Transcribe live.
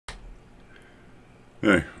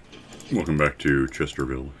Hey, welcome back to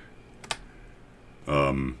Chesterville.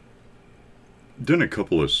 Done a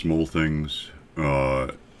couple of small things,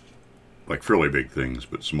 like fairly big things,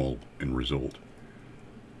 but small in result.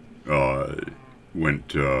 Uh,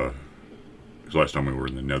 cause last time we were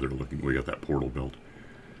in the Nether looking, we got that portal built.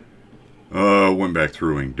 Went back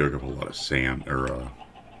through and dug up a lot of sand, or,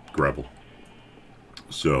 gravel.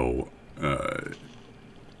 So, I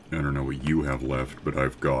don't know what you have left, but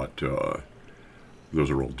I've got, those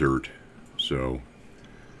are all dirt. So,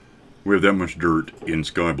 we have that much dirt in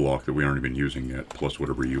Skyblock that we aren't even using yet, plus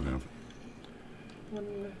whatever you have.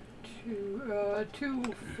 Two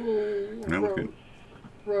full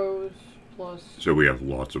rows plus. So we have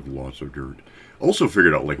lots of dirt. Also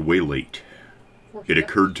figured out, like, way late, it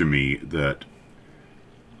occurred to me that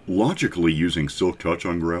logically using Silk Touch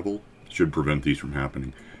on gravel should prevent these from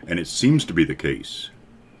happening. And it seems to be the case.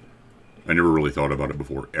 I never really thought about it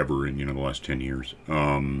before, ever, in, the last 10 years.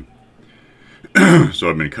 So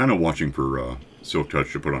I've been kind of watching for Silk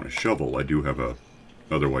Touch to put on a shovel. I do have a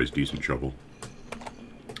otherwise decent shovel.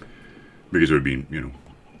 Because it would be,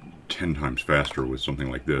 10 times faster with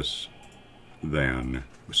something like this than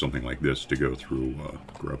with something like this to go through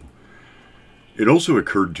gravel. It also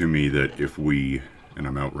occurred to me that if we, and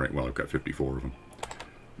I'm out right, well, I've got 54 of them,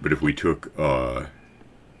 but if we took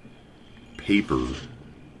paper,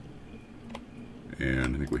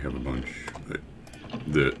 and I think we have a bunch, but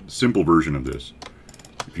the simple version of this,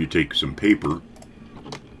 if you take some paper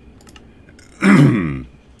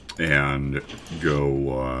and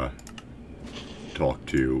go talk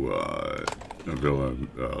to a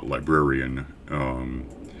librarian,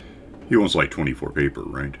 he wants like 24 paper,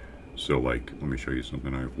 right? So, like, let me show you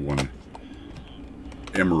something. I have one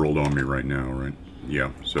emerald on me right now, right?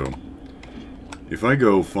 Yeah, so if I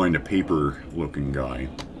go find a paper looking guy,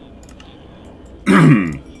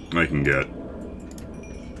 I can get,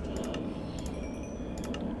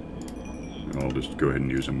 I'll just go ahead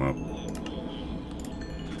and use them up,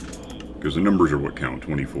 because the numbers are what count,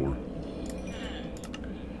 24.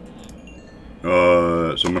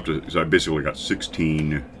 So I'm up to, so I basically got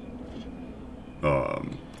 16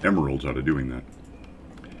 emeralds out of doing that.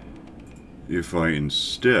 If I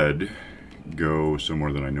instead go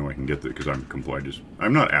somewhere that I know I can get that, because I'm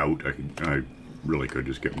not out, I really could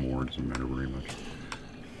just get more, it doesn't matter very much.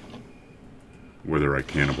 Whether I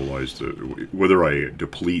cannibalize whether I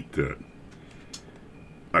deplete the,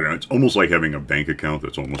 I don't know, it's almost like having a bank account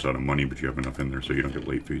that's almost out of money, but you have enough in there so you don't get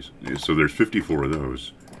late fees. So there's 54 of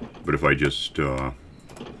those, but if I just, oh,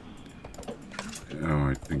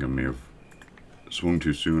 I think I may have swung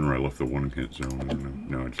too soon, or I left the one-hit zone, I don't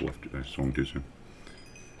know. No, I swung too soon.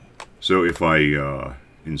 So if I,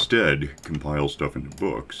 instead compile stuff into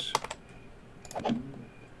books,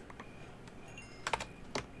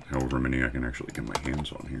 however many I can actually get my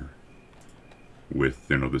hands on here, with,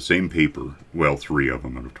 the same paper, well, 3 of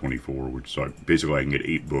them out of 24, which, so basically I can get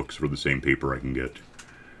 8 books for the same paper I can get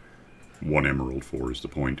 1 emerald for, is the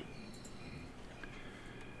point.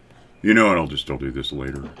 You know what, I'll do this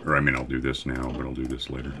later. Or, I mean, I'll do this now, but I'll do this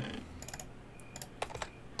later.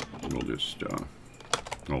 We'll just,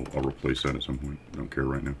 I'll replace that at some point. Don't care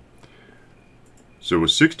right now. So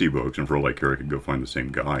with 60 books, and for all I care, I could go find the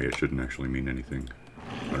same guy. It shouldn't actually mean anything.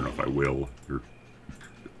 I don't know if I will.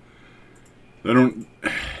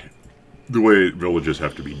 The way villages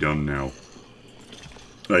have to be done now,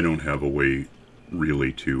 I don't have a way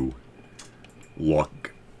really to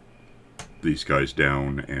lock these guys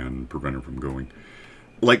down and prevent them from going.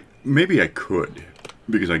 Like, maybe I could,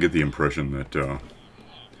 because I get the impression that the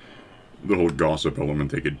whole gossip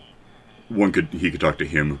element, he could talk to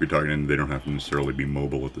him, who could talk to him, they don't have to necessarily be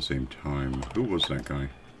mobile at the same time. Who was that guy?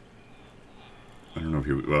 I don't know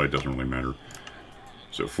if well, it doesn't really matter.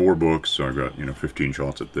 So 4 books, so I've got, 15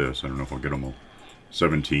 shots at this. I don't know if I'll get them all.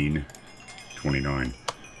 17, 29.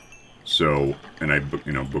 So, and I,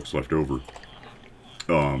 books left over.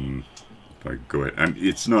 If I go ahead,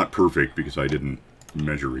 it's not perfect because I didn't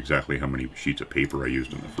measure exactly how many sheets of paper I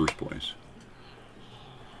used in the first place.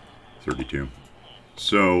 32.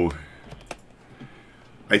 So,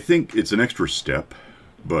 I think it's an extra step,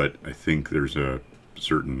 but I think there's a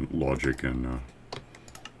certain logic in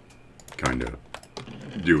kind of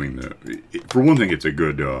doing for one thing, it's a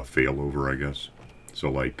good failover, I guess. So,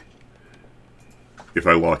 like, if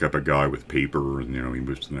I lock up a guy with paper and, he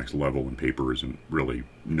moves to the next level and paper isn't really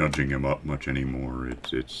nudging him up much anymore,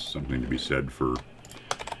 it's something to be said for,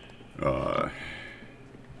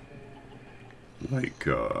 like,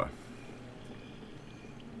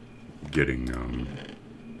 getting,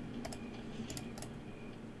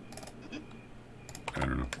 I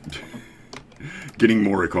don't know, getting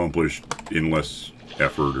more accomplished in less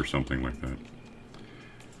effort or something like that.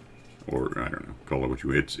 Or, I don't know, call it what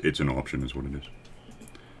you... It's an option is what it is.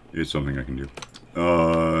 It's something I can do.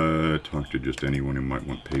 Talk to just anyone who might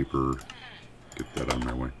want paper. Get that out of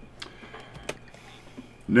my way.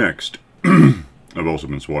 Next, I've also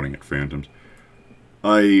been swatting at phantoms.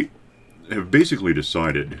 I have basically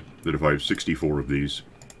decided that if I have 64 of these,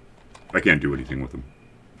 I can't do anything with them.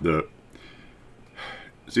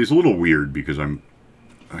 See, it's a little weird because I'm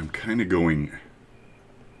kind of going...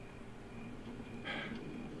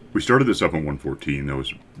 We started this up on 114 that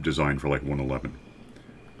was designed for like 111.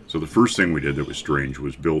 So the first thing we did that was strange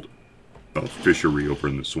was build a fishery over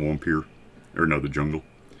in the swamp here, or no, the jungle,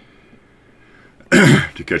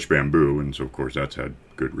 to catch bamboo, and so of course that's had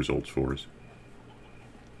good results for us.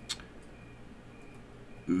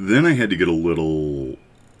 Then I had to get a little,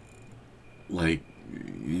 like,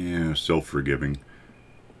 yeah, self-forgiving.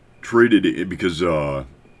 Traded it because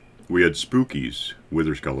we had spookies,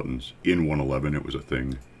 wither skeletons, in 111, it was a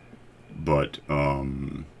thing. But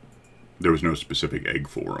there was no specific egg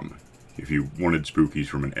for them. If you wanted spookies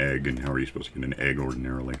from an egg, and how are you supposed to get an egg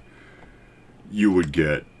ordinarily? You would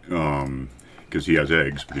get, because he has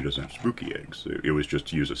eggs, but he doesn't have spooky eggs. It was just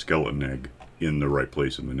to use a skeleton egg in the right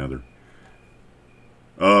place in the nether.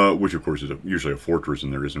 Which of course is usually a fortress,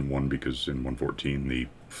 and there isn't one because in 114 the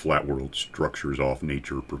flat world structures off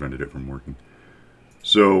nature prevented it from working.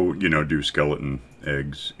 So, you know, do skeleton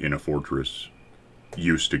eggs in a fortress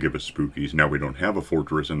used to give us spookies. Now we don't have a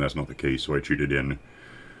fortress, and that's not the case, so I cheated in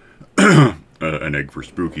an egg for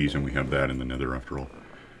spookies, and we have that in the nether after all.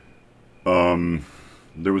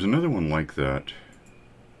 There was another one like that.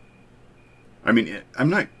 I mean, I'm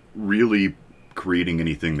not really creating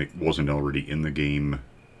anything that wasn't already in the game,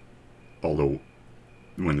 although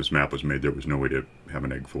when this map was made there was no way to have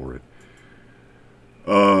an egg for it.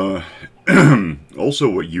 Also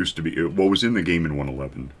what used to be, what was in the game in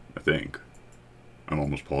 111, I think, I'm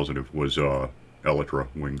almost positive, was elytra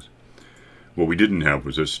wings. What we didn't have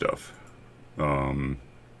was this stuff. So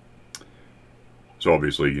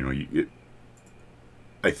obviously, you know,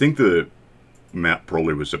 I think the map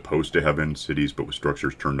probably was supposed to have end cities, but with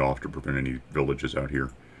structures turned off to prevent any villages out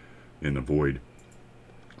here in the void.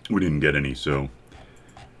 We didn't get any, so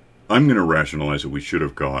I'm going to rationalize that we should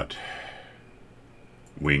have got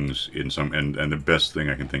wings in some, and the best thing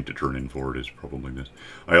I can think to turn in for it is probably this.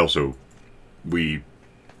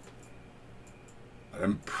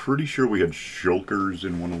 I'm pretty sure we had shulkers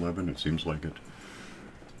in 111, it seems like it.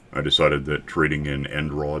 I decided that trading in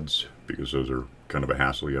end rods, because those are kind of a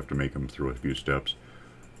hassle, you have to make them through a few steps.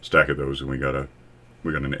 Stack of those, and we got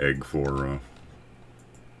an egg for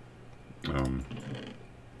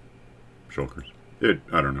shulkers.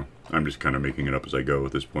 I don't know. I'm just kind of making it up as I go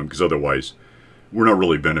at this point, because otherwise we're not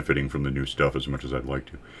really benefiting from the new stuff as much as I'd like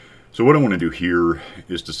to. So what I want to do here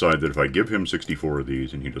is decide that if I give him 64 of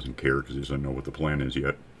these, and he doesn't care because he doesn't know what the plan is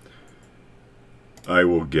yet, I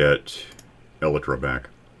will get elytra back.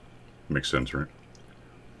 Makes sense, right?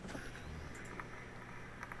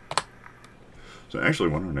 So actually,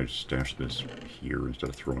 why don't I just stash this here instead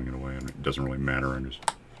of throwing it away? It doesn't really matter, I'm just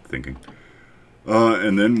thinking.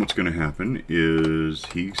 And then what's going to happen is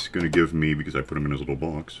he's going to give me, because I put him in his little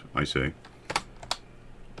box, I say,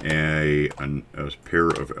 a pair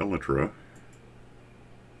of elytra.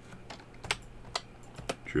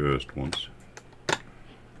 Just once.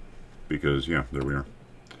 Because, yeah, there we are.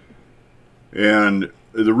 And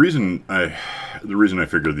the reason I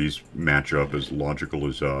figure these match up as logical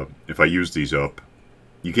is if I use these up,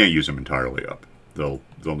 you can't use them entirely up. They'll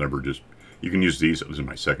never just... You can use these. This is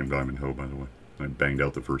my second diamond hoe, by the way. I banged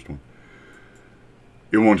out the first one.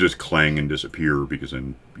 It won't just clang and disappear, because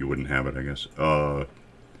then you wouldn't have it, I guess.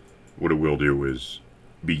 What it will do is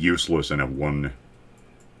be useless and have one...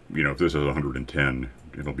 You know, if this is 110,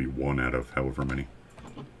 it'll be one out of however many.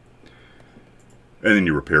 And then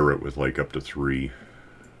you repair it with, like, up to 3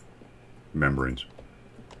 membranes.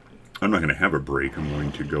 I'm not going to have a break. I'm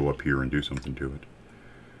going to go up here and do something to it.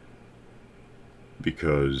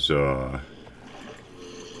 Because, I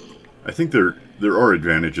think there are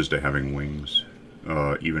advantages to having wings,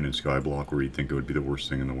 even in Skyblock, where you'd think it would be the worst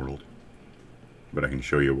thing in the world. But I can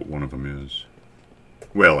show you what one of them is.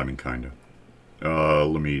 Well, I mean, kinda.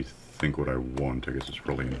 Let me think what I want. I guess it's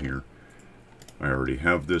probably in here. I already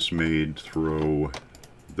have this made. Throw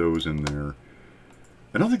those in there.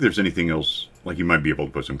 I don't think there's anything else. Like, you might be able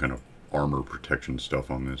to put some kind of armor protection stuff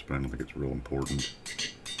on this, but I don't think it's real important.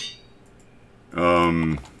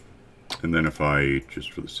 And then if I,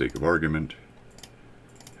 just for the sake of argument,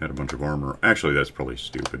 had a bunch of armor. Actually, that's probably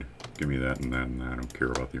stupid. Give me that and that and that. I don't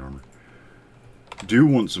care about the armor. Do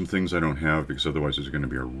want some things I don't have, because otherwise it's going to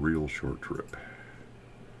be a real short trip.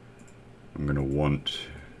 I'm going to want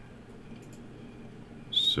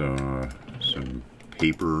some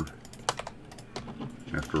paper,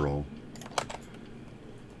 after all,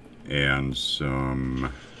 and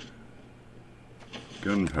some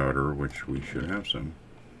gunpowder, which we should have some.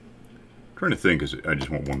 I'm trying to think, I just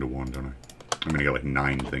want 1 to 1, don't I? I'm going to get like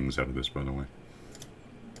 9 things out of this, by the way.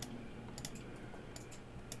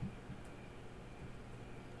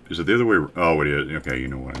 Is it the other way? Oh, it is. Okay, you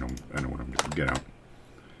know what? I know what I'm doing. Get out.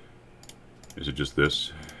 Is it just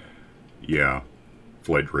this? Yeah.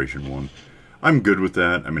 Flight duration 1. I'm good with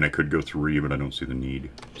that. I mean, I could go 3, but I don't see the need.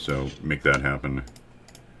 So, make that happen.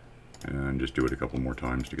 And just do it a couple more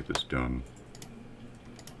times to get this done.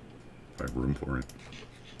 If I have room for it.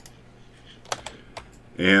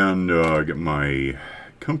 And get my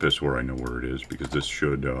compass where I know where it is, because this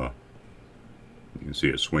should... you can see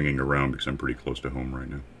it swinging around because I'm pretty close to home right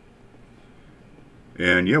now.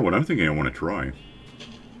 And yeah, what I'm thinking I want to try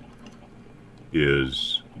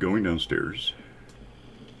is going downstairs.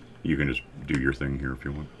 You can just do your thing here if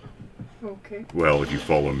you want. Okay. Well, if you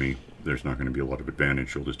follow me, there's not going to be a lot of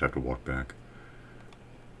advantage. You'll just have to walk back.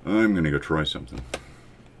 I'm going to go try something.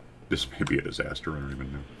 This may be a disaster. I don't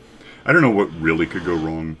even know. I don't know what really could go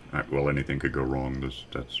wrong. Well, anything could go wrong.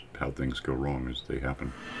 That's how things go wrong, as they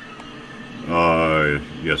happen.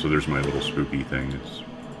 Yeah, so there's my little spooky thing. It's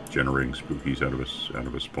generating spookies out of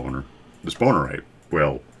a spawner. The spawner,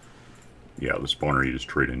 well, yeah, the spawner you just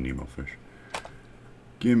trade in Nemo fish.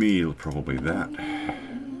 Give me probably that.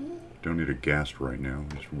 Don't need a ghast right now.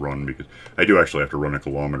 Just run, because I do actually have to run a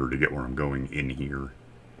kilometer to get where I'm going in here.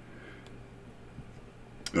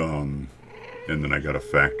 And then I got to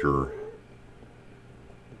factor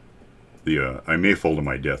the, I may fall to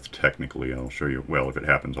my death, technically. I'll show you. Well, if it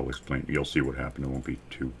happens, I'll explain. You'll see what happened. It won't be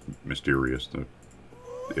too mysterious.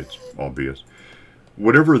 It's obvious.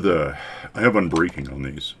 Whatever I have unbreaking on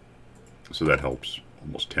these, so that helps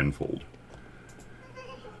almost tenfold.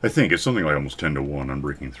 I think it's something like almost 10 to 1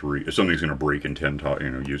 unbreaking 3. If something's going to break in 10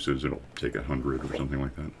 uses, it'll take 100 or something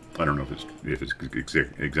like that. I don't know if it's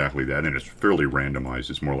exactly that, and it's fairly randomized.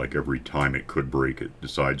 It's more like every time it could break, it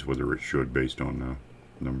decides whether it should based on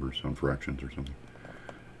numbers, on fractions or something.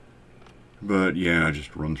 But yeah,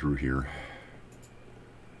 just run through here.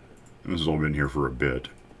 And this has all been here for a bit,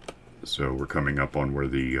 so we're coming up on where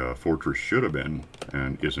the fortress should have been,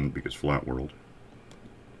 and isn't because flat world.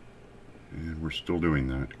 And we're still doing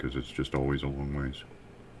that, because it's just always a long ways.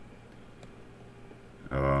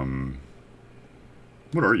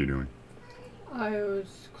 What are you doing? I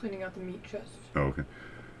was cleaning out the meat chest. Oh, okay.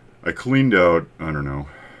 I cleaned out, I don't know,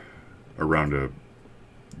 around a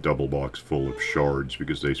double box full of shards,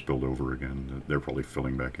 because they spilled over again. They're probably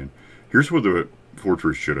filling back in. Here's where the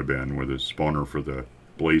fortress should have been, where the spawner for the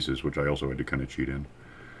blazes, which I also had to kind of cheat in.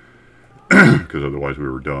 Because otherwise we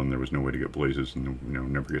were done. There was no way to get blazes and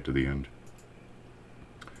never get to the end.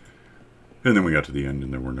 And then we got to the end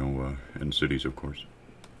and there were no end cities, of course.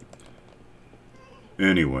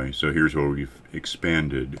 Anyway, so here's where we've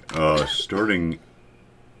expanded. Starting,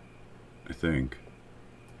 I think...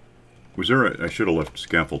 Was there I should have left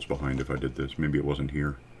scaffolds behind if I did this. Maybe it wasn't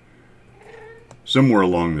here. Somewhere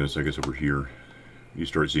along this, I guess over here, you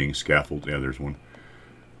start seeing scaffolds. Yeah, there's one.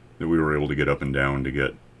 That we were able to get up and down to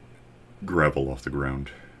get gravel off the ground.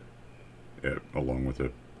 Along with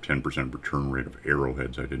a 10% return rate of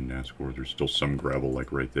arrowheads I didn't ask for. There's still some gravel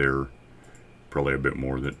like right there. Probably a bit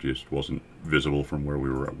more that just wasn't visible from where we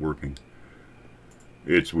were at working.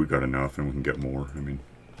 We've got enough and we can get more. I mean,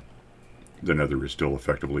 the nether is still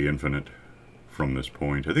effectively infinite from this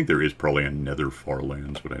point. I think there is probably a nether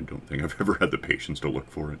Farlands, but I don't think I've ever had the patience to look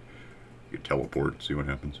for it. You could teleport, see what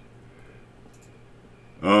happens.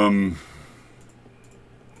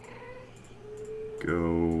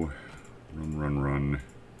 Go. Run.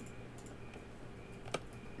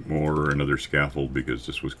 Another scaffold, because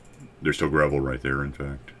there's still gravel right there, in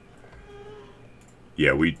fact.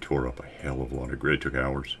 Yeah, we tore up a hell of a lot of grid. It took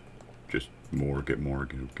hours. Just more, get more.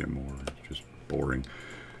 It's just boring.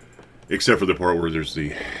 Except for the part where there's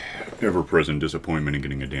the ever-present disappointment in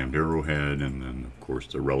getting a damned arrowhead, and then, of course,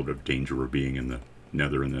 the relative danger of being in the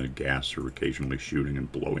nether and the gas are occasionally shooting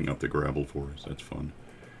and blowing up the gravel for us. That's fun.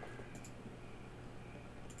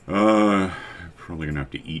 Probably gonna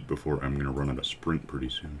have to eat before I'm gonna run out of sprint pretty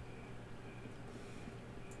soon.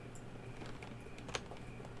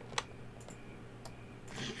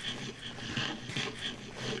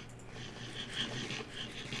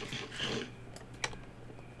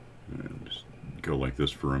 And just go like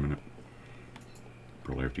this for a minute.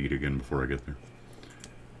 Probably have to eat again before I get there.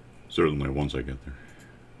 Certainly once I get there.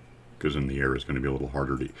 Because in the air it's going to be a little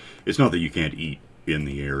harder to eat. It's not that you can't eat in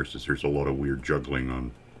the air, it's just there's a lot of weird juggling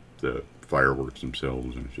on the fireworks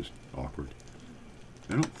themselves, and it's just awkward.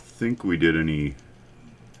 I don't think we did any...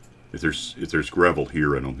 If there's gravel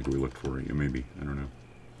here, I don't think we looked for it. Yeah, maybe. I don't know.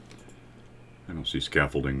 I don't see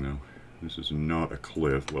scaffolding, though. This is not a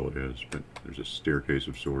cliff. Well, it is, but there's a staircase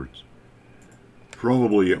of sorts.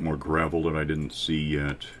 Probably yet more gravel that I didn't see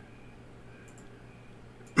yet.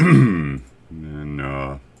 And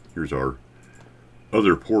here's our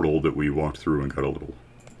other portal that we walked through and got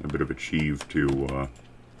a bit of achieve to, no,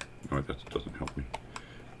 that doesn't help me,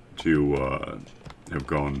 to have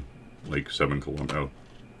gone like 7 kilometers.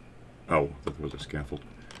 Oh, that was a scaffold.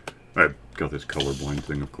 I've got this colorblind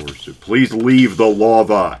thing, of course. So please leave the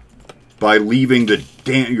lava. By leaving the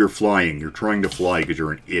you're flying. You're trying to fly because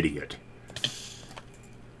you're an idiot.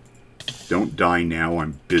 Don't die now.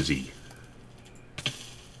 I'm busy.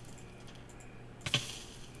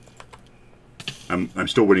 I'm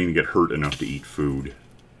still waiting to get hurt enough to eat food.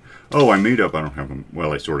 Oh, I made up... I don't have them...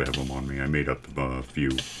 Well, I sort of have them on me. I made up a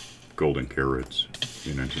few golden carrots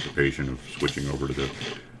in anticipation of switching over to the...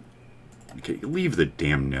 Okay, leave the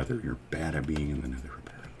damn nether. You're bad at being in the nether,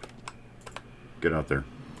 apparently. Get out there.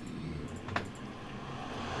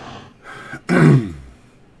 And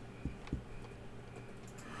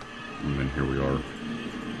then here we are.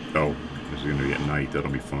 Oh, this is going to be at night.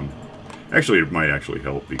 That'll be fun. Actually, it might actually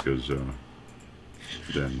help because...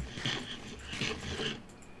 then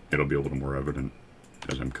it'll be a little more evident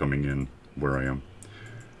as I'm coming in where I am.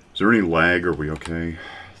 Is there any lag? Are we okay?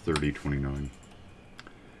 30:29.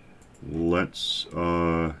 Let's,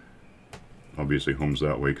 obviously home's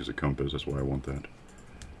that way because of compass. That's why I want that.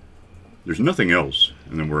 There's nothing else.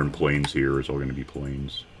 And then we're in plains here. It's all going to be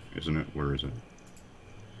plains, isn't it? Where is it?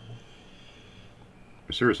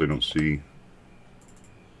 I seriously don't see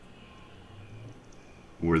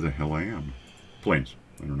where the hell I am. Plains.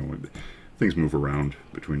 I don't know what... Things move around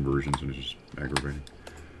between versions and it's just aggravating.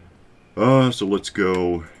 So let's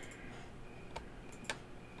go...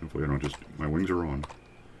 Hopefully I don't just... My wings are on.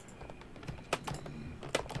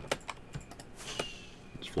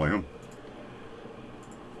 Let's fly home.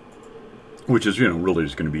 Which is, you know, really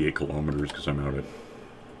just going to be 8 kilometers because I'm out at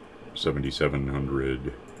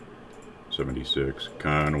 7,700, 76.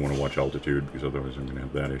 Kind of want to watch altitude because otherwise I'm going to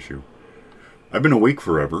have that issue. I've been awake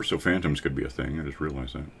forever, so phantoms could be a thing. I just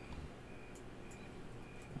realized that.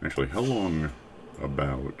 Actually, how long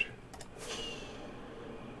about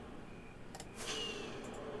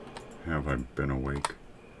have I been awake?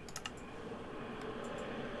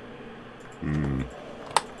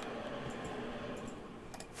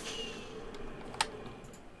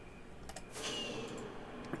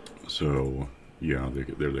 So, yeah,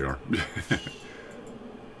 there they are.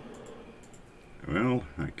 Well,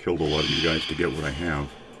 I killed a lot of you guys to get what I have.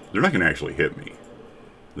 They're not going to actually hit me.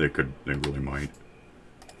 They really might.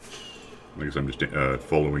 I guess I'm just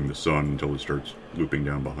following the sun until it starts looping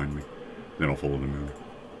down behind me. Then I'll follow the moon.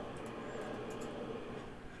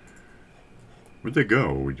 Where'd they go?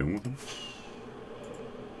 Are we done with them?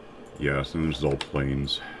 Yes, and this is all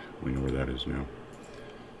plains. We know where that is now.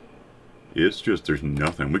 It's just, there's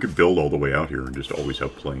nothing. We could build all the way out here and just always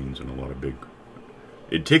have plains and a lot of big...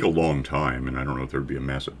 It'd take a long time, and I don't know if there'd be a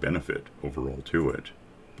massive benefit overall to it.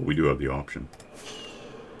 But we do have the option.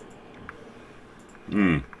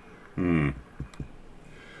 I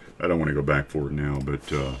don't want to go back for it now,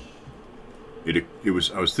 but I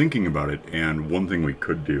was thinking about it, and one thing we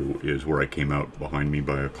could do is where I came out behind me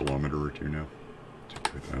by 1 kilometer or 2 now.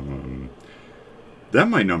 That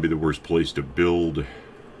might not be the worst place to build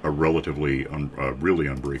a relatively, really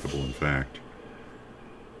unbreakable, in fact,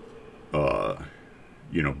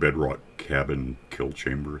 you know, bedrock cabin kill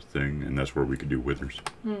chamber thing, and that's where we could do withers.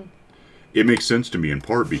 It makes sense to me in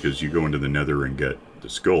part because you go into the nether and get the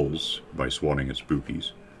skulls by swatting at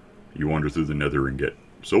spookies. You wander through the nether and get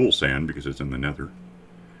soul sand because it's in the nether.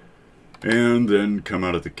 And then come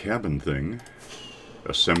out of the cabin thing,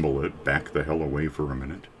 assemble it, back the hell away for a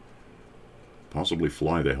minute. Possibly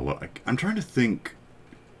fly the hell out. I'm trying to think.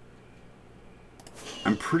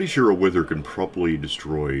 I'm pretty sure a wither can probably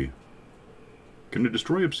destroy... Can it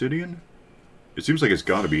destroy obsidian? It seems like it's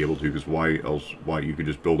got to be able to, because why you could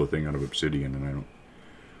just build a thing out of obsidian, and I don't...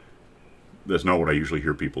 That's not what I usually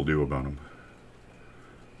hear people do about them.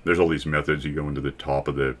 There's all these methods. You go into the top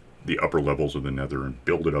of the upper levels of the nether and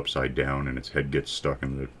build it upside down, and its head gets stuck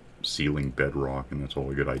in the ceiling bedrock, and that's all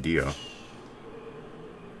a good idea.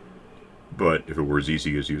 But if it were as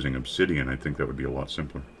easy as using obsidian, I think that would be a lot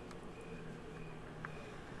simpler.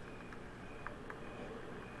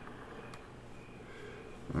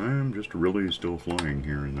 I'm just really still flying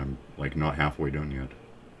here, and I'm, like, not halfway done yet.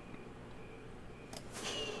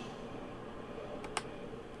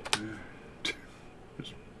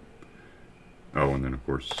 Just Oh, and then of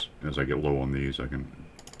course, as I get low on these, I can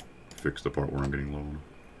fix the part where I'm getting low on them.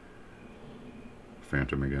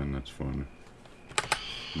 Phantom again, that's fun.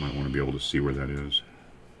 Might want to be able to see where that is.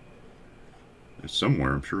 It's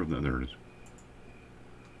somewhere, I'm sure of that. There it is.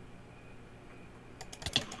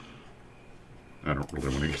 I don't really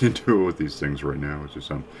want to get into it with these things right now. It's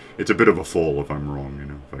just it's a bit of a fall if I'm wrong, you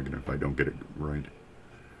know, if I don't get it right.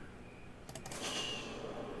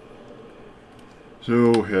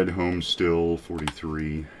 So head home still,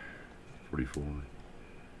 43, 44.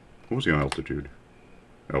 What was the altitude?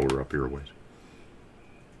 Oh, we're up here a ways.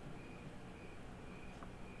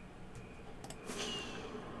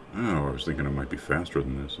 Oh, I was thinking I might be faster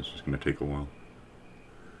than this. It's just going to take a while.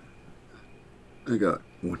 I got,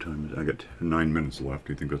 what time is it? I got 9 minutes left.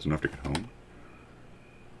 Do you think that's enough to get home?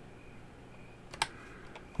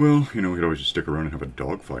 Well, you know, we could always just stick around and have a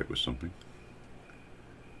dogfight with something.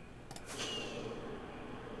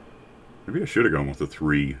 Maybe I should have gone with the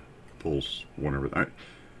 3 pulse, whatever.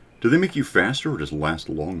 Do they make you faster or just last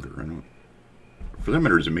longer? I don't. For that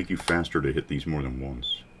matter, does it make you faster to hit these more than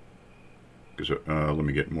once? Because let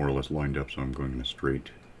me get more or less lined up, so I'm going in a straight.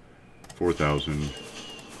 4,000,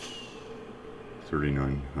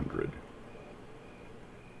 3,900,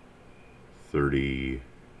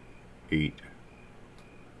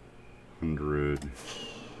 3,800.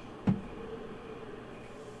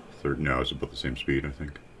 No, it's about the same speed, I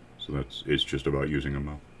think. So it's just about using them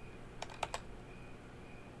up.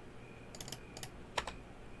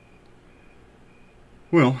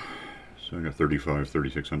 Well, so I got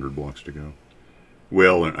 3,600 blocks to go.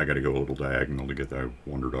 Well, I got to go a little diagonal to get that. I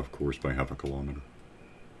wandered off course by half a kilometer.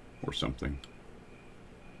 Or something.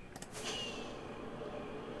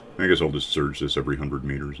 I guess I'll just surge this every 100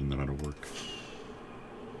 meters and then that'll work.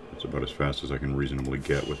 That's about as fast as I can reasonably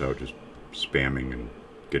get without just spamming and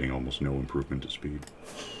getting almost no improvement to speed.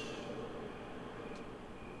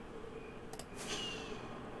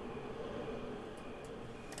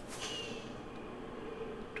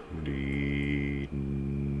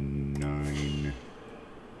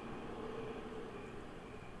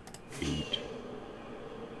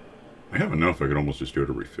 I have enough, I could almost just do it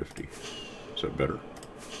every 50. Is that better?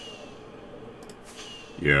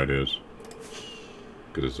 Yeah, it is.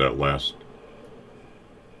 Because it's that last...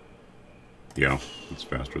 Yeah, it's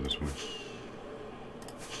faster this way.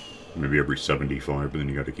 Maybe every 75, but then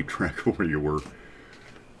you got to keep track of where you were.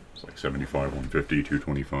 It's like 75, 150,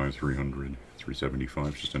 225, 300, 375.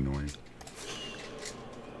 It's just annoying.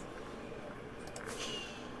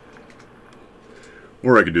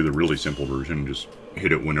 Or I could do the really simple version and just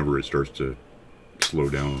hit it whenever it starts to slow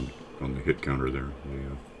down on the hit counter there,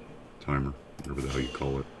 the timer, whatever the hell you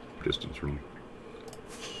call it, distance really.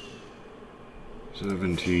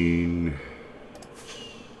 17,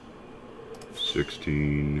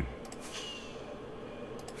 16,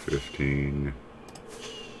 15,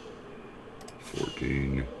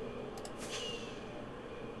 14,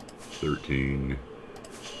 13,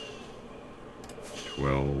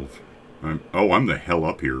 12. I'm the hell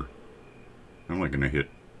up here. I'm like gonna hit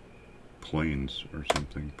planes or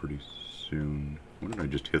something pretty soon. What did I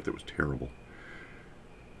just hit that was terrible?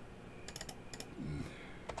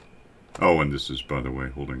 Oh, and this is, by the way,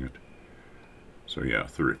 holding it. So yeah,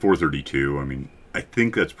 432. I mean, I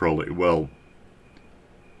think that's probably, well,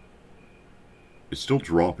 it's still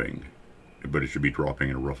dropping, but it should be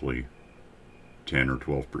dropping at roughly 10 or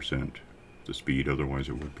 12% the speed, otherwise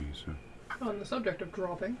it would be, so. On the subject of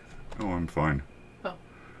dropping. Oh, I'm fine. Oh.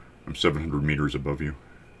 I'm 700 meters above you.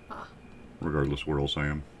 Ah. Regardless where else I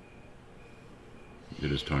am.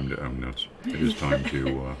 It is time to, oh nuts. It is time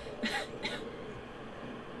to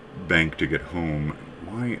bank to get home.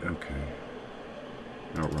 Why? Okay.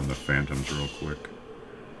 Outrun the phantoms real quick.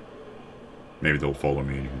 Maybe they'll follow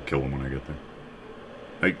me and you can kill them when I get there.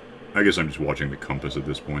 I guess I'm just watching the compass at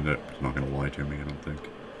this point. That's not going to lie to me, I don't think.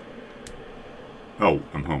 Oh,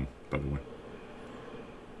 I'm home, by the way.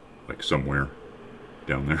 Like somewhere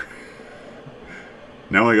down there.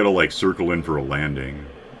 Now I gotta like circle in for a landing.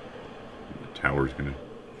 The tower's gonna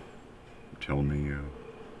tell me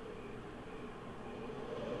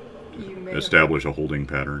establish a holding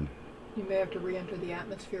pattern. You may have to re-enter the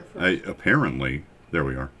atmosphere first. Apparently, there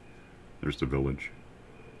we are. There's the village.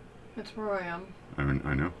 That's where I am. I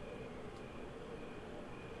know.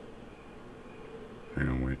 Hang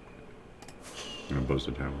on, wait. I'm gonna buzz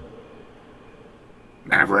the tower.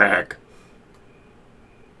 Maverick!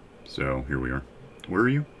 So, here we are. Where are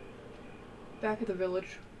you? Back at the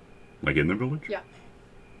village. Like in the village? Yeah.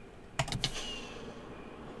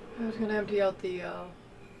 I was gonna empty out the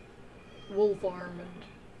wool farm and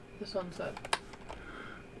the sunset.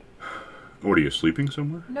 What, are you sleeping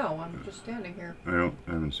somewhere? No, I'm just standing here. I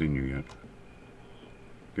haven't seen you yet.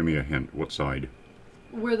 Give me a hint. What side?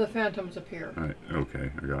 Where the phantoms appear. Alright,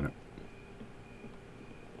 okay, I got it.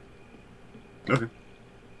 Okay.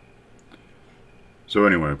 So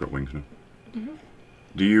anyway, I've got wings now. Mm-hmm.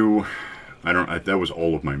 Do you... that was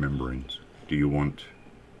all of my membranes. Do you want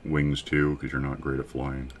wings too? Because you're not great at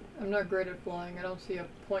flying. I'm not great at flying. I don't see a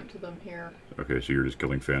point to them here. Okay, so you're just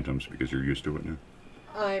killing phantoms because you're used to it now?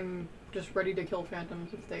 I'm just ready to kill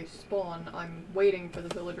phantoms if they spawn. I'm waiting for the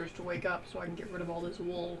villagers to wake up so I can get rid of all this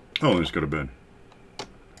wool. Oh, let's go to bed.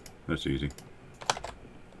 That's easy.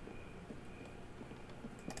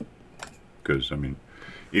 Because, I mean,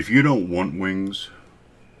 if you don't want wings,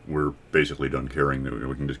 we're basically done caring.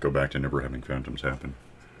 We can just go back to never having phantoms happen.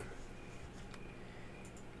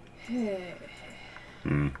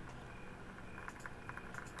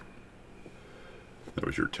 That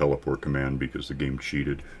was your teleport command because the game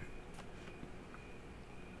cheated.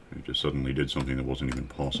 It just suddenly did something that wasn't even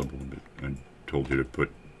possible. But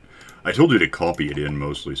I told you to copy it in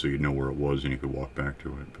mostly so you'd know where it was and you could walk back to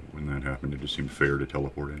it. But when that happened, it just seemed fair to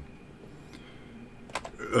teleport in.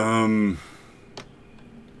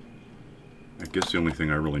 I guess the only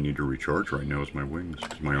thing I really need to recharge right now is my wings,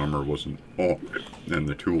 because my armor wasn't... Oh, and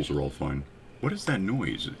the tools are all fine. What is that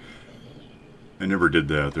noise? I never did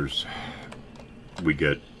that. We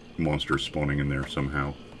get monsters spawning in there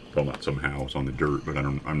somehow. Well, not somehow. It's on the dirt, but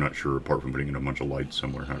I'm not sure, apart from putting in a bunch of lights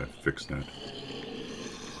somewhere, how to fix that.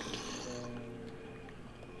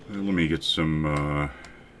 Let me get some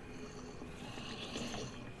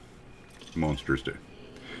monsters to...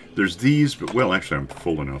 There's these, but, well, actually I'm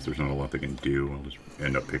full enough. There's not a lot they can do. I'll just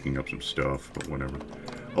end up picking up some stuff, but whatever.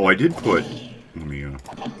 Oh, I did put... Let me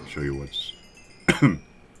show you what's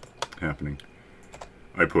happening.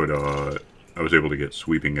 I was able to get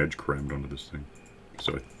sweeping edge crammed onto this thing.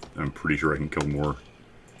 So I'm pretty sure I can kill more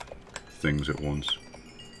things at once.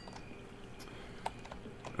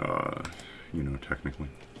 You know, technically.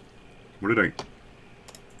 What did I...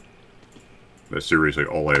 That's seriously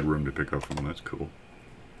all I had room to pick up from. That's cool.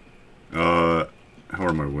 How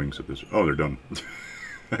are my wings at this? Oh, they're done.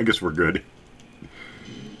 I guess we're good.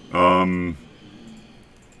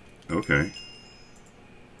 Okay.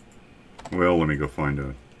 Well, let me go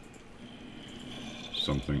find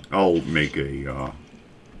something. I'll make I'll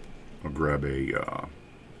grab a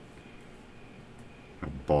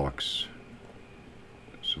box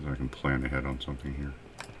so that I can plan ahead on something here.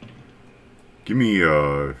 Give me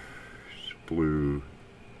blue.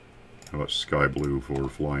 How about sky blue for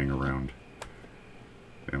flying around?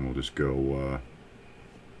 And we'll just go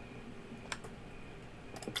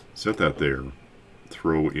set that there.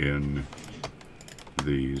 Throw in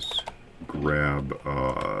these. Grab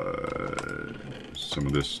some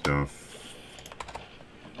of this stuff.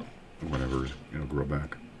 Whatever, it'll grow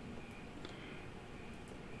back.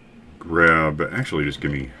 Grab. Actually, just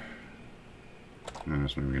give me. No,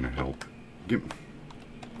 that's not even gonna help. Give.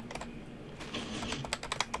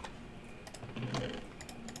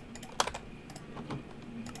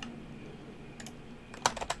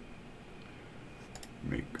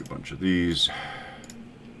 Make a bunch of these.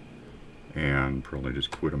 And probably just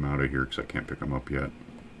quit them out of here because I can't pick them up yet.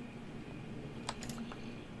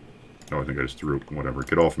 Oh, I think I just threw it. Whatever.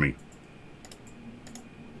 Get off me.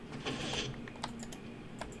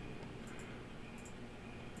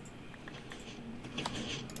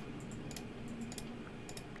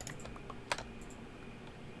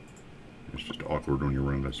 It's just awkward when you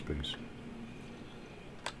run out of space.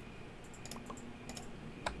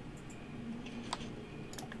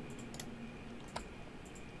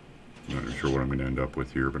 Not sure what I'm going to end up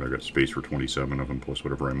with here, but I've got space for 27 of them, plus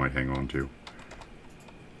whatever I might hang on to.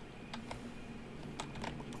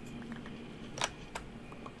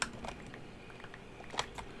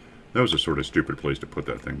 That was a sort of stupid place to put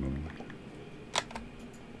that thing, though.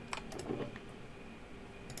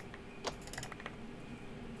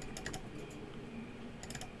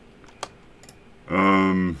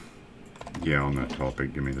 Yeah, on that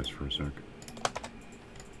topic, give me this for a sec.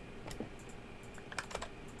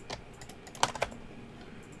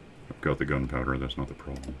 Got the gunpowder, that's not the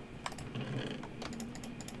problem.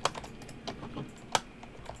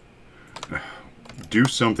 Do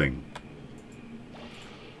something.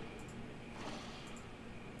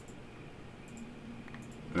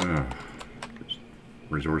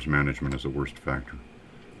 Resource management is the worst factor.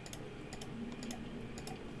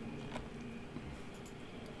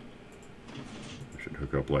 I should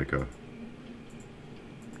hook up like a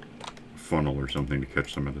funnel or something to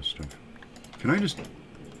catch some of this stuff. Can I just...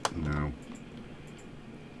 No.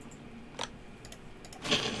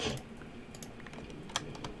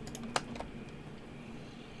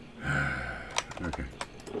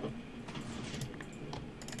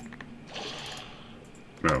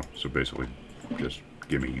 So basically, just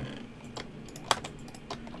give me...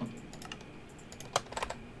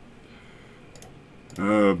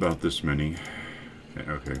 about this many.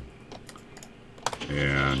 Okay.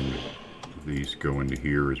 And these go into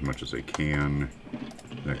here as much as they can.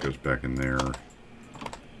 That goes back in there.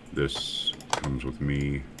 This comes with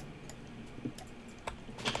me.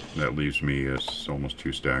 That leaves me as almost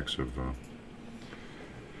 2 stacks of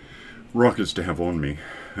rockets to have on me.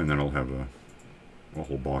 And then I'll have a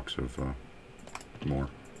whole box of more.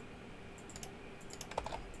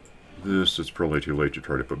 This is probably too late to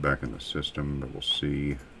try to put back in the system, but we'll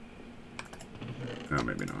see. No,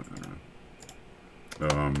 maybe not. I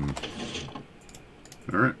don't know.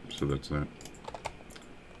 Alright, so that's that.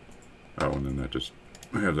 Oh, and then that just...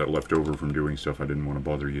 I have that left over from doing stuff I didn't want to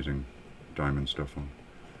bother using diamond stuff on.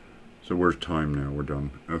 So where's time now? We're done.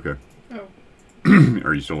 Okay. Oh.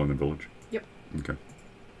 Are you still in the village? Yep. Okay.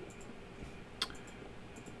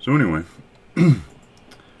 So anyway...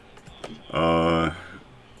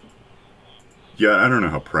 yeah, I don't know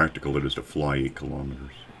how practical it is to fly 8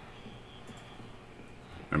 kilometers.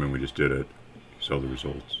 I mean, we just did it. Saw the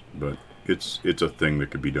results. But it's a thing that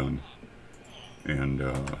could be done. And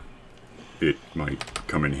it might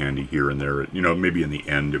come in handy here and there. You know, maybe in the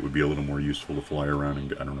end it would be a little more useful to fly around,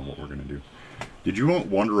 and I don't know what we're going to do. Did you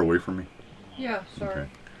wander away from me? Yeah, sorry. Okay.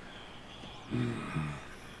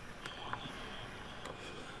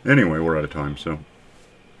 Anyway, we're out of time, so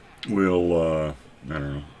we'll, I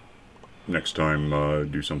don't know, next time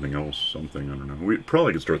do something else, I don't know. We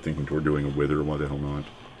probably could start thinking toward doing a wither, why the hell not?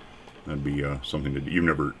 That'd be something to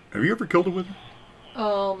do. Have you ever killed a wither?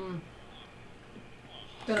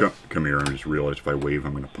 Come here, I just realized if I wave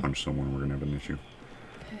I'm going to punch someone, we're going to have an issue.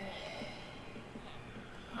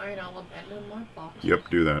 Alright, I'll abandon my box. Yep,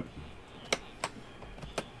 do that.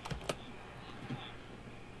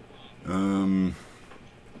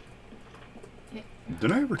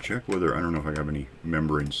 Did I ever check whether, I don't know if I have any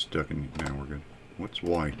membranes stuck in, now we're good. What's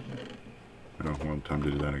why? Oh, well, time to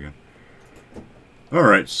do that again.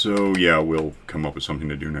 Alright, so yeah, we'll come up with something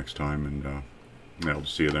to do next time, and I'll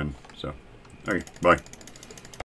see you then. So, okay, bye.